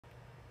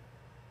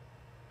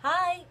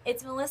Hi,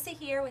 it's Melissa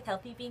here with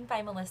Healthy Being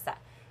by Melissa.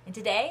 And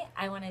today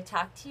I want to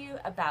talk to you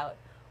about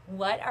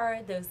what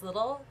are those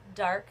little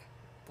dark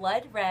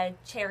blood red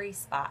cherry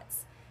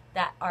spots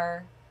that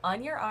are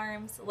on your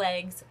arms,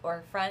 legs,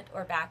 or front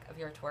or back of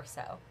your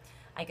torso.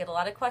 I get a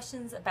lot of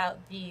questions about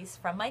these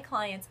from my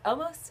clients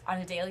almost on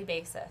a daily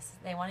basis.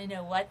 They want to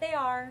know what they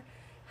are,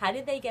 how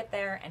did they get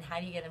there, and how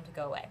do you get them to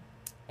go away.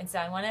 And so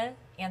I want to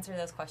answer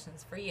those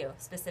questions for you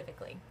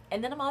specifically.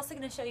 And then I'm also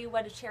going to show you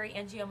what a cherry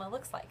angioma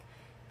looks like.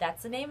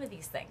 That's the name of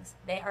these things.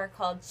 They are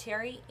called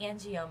cherry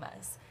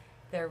angiomas.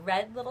 They're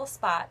red little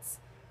spots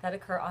that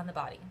occur on the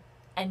body.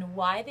 And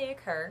why they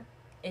occur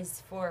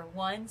is for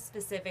one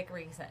specific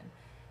reason.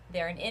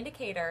 They're an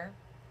indicator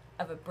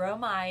of a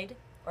bromide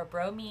or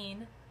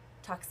bromine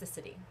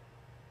toxicity.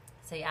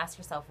 So you ask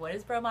yourself, what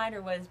is bromide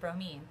or what is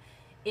bromine?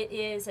 It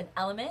is an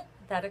element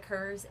that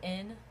occurs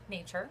in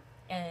nature,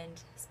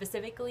 and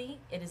specifically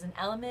it is an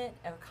element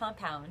of a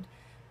compound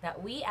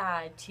that we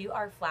add to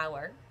our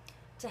flour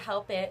to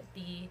help it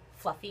be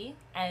fluffy.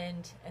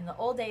 And in the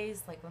old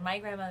days, like when my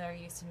grandmother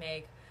used to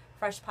make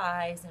fresh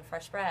pies and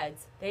fresh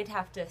breads, they'd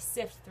have to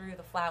sift through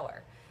the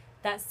flour.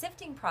 That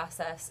sifting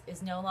process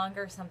is no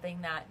longer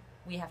something that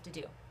we have to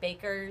do.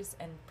 Bakers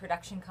and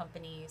production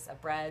companies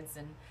of breads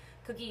and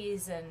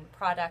cookies and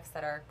products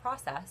that are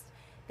processed,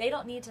 they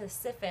don't need to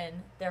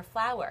siphon their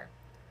flour.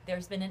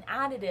 There's been an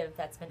additive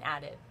that's been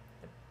added.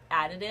 The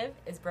additive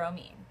is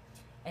bromine.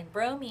 And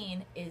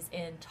bromine is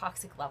in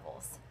toxic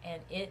levels,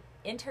 and it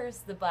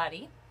enters the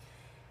body.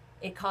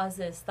 It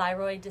causes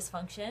thyroid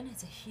dysfunction.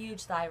 It's a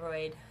huge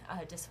thyroid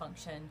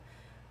dysfunction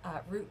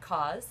root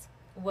cause.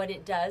 What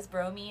it does,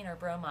 bromine or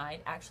bromide,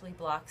 actually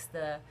blocks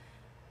the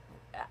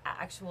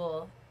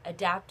actual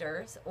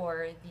adapters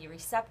or the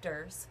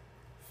receptors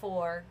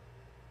for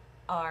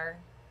our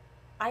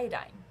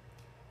iodine.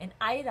 And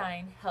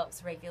iodine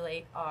helps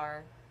regulate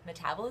our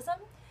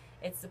metabolism.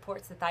 It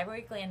supports the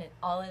thyroid gland and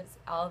all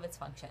of its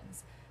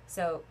functions.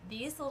 So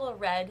these little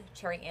red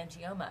cherry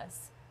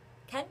angiomas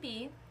can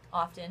be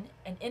often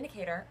an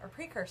indicator or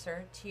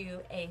precursor to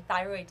a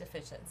thyroid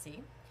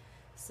deficiency,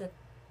 so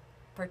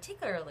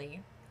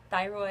particularly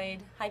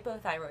thyroid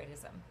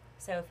hypothyroidism.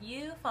 So if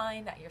you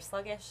find that you're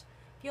sluggish,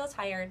 feel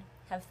tired,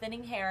 have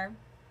thinning hair,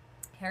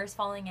 hair is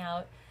falling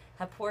out,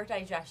 have poor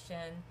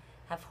digestion,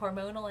 have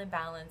hormonal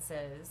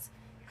imbalances,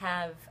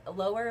 have a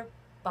lower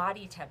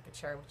body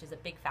temperature, which is a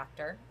big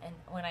factor. And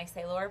when I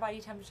say lower body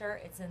temperature,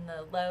 it's in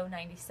the low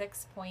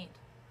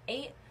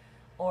 96.8,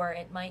 or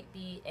it might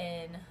be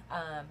in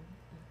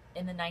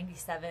the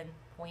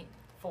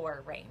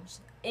 97.4 range.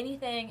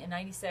 Anything in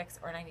 96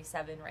 or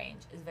 97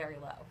 range is very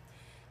low.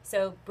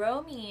 So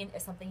bromine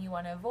is something you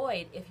want to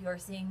avoid if you're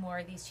seeing more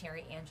of these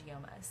cherry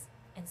angiomas.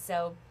 And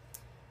so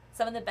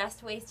some of the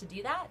best ways to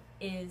do that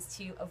is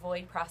to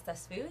avoid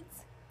processed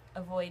foods,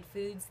 avoid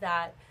foods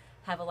that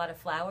have a lot of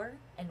flour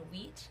and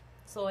wheat,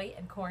 soy,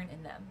 and corn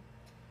in them.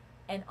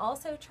 And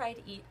also try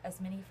to eat as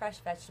many fresh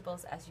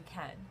vegetables as you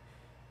can,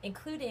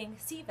 including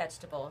sea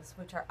vegetables,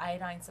 which are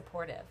iodine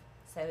supportive.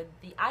 So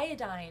the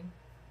iodine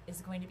is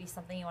going to be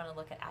something you want to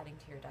look at adding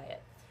to your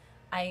diet.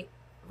 I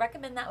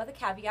recommend that with a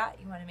caveat.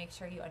 You want to make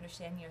sure you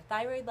understand your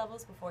thyroid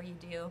levels before you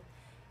do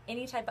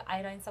any type of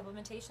iodine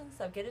supplementation.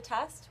 So get a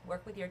test,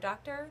 work with your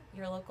doctor,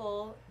 your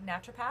local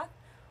naturopath,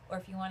 or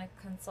if you want to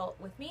consult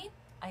with me,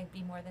 I'd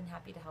be more than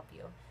happy to help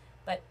you.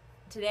 But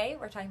today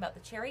we're talking about the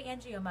cherry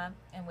angioma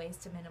and ways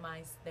to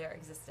minimize their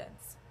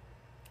existence.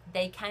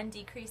 They can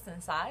decrease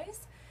in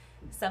size.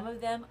 Some of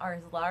them are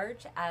as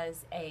large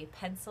as a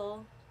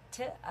pencil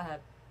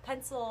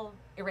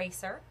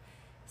eraser.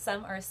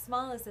 Some are as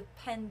small as a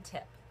pen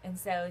tip, and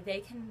so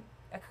they can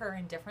occur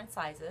in different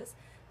sizes.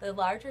 The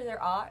larger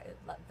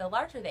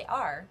they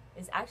are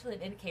is actually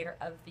an indicator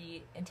of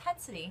the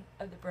intensity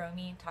of the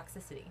bromine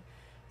toxicity.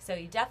 So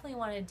you definitely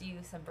want to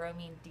do some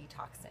bromine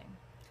detoxing.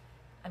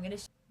 I'm going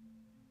to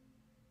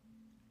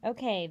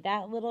Okay,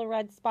 that little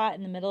red spot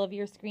in the middle of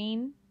your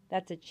screen,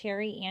 that's a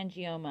cherry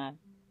angioma,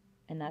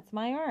 and that's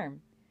my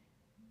arm.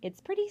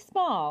 It's pretty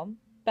small,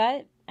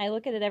 but I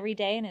look at it every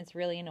day and it's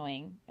really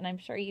annoying, and I'm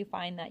sure you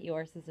find that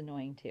yours is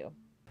annoying too.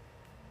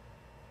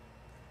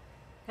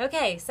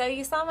 Okay, so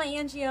you saw my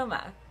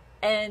angioma,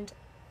 and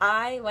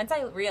once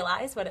I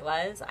realized what it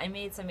was, I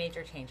made some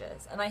major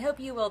changes, and I hope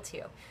you will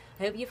too.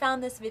 I hope you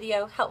found this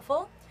video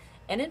helpful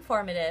and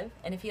informative,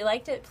 and if you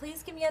liked it,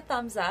 please give me a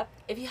thumbs up.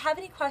 If you have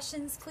any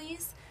questions,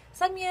 please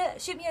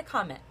shoot me a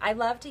comment. I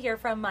love to hear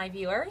from my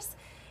viewers.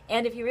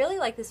 And if you really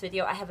like this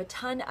video, I have a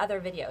ton of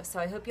other videos, so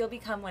I hope you'll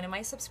become one of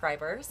my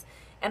subscribers,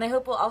 and I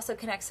hope we'll also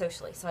connect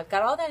socially. So I've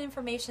got all that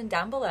information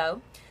down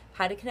below,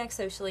 how to connect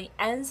socially,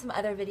 and some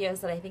other videos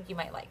that I think you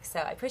might like. So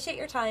I appreciate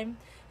your time,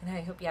 and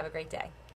I hope you have a great day.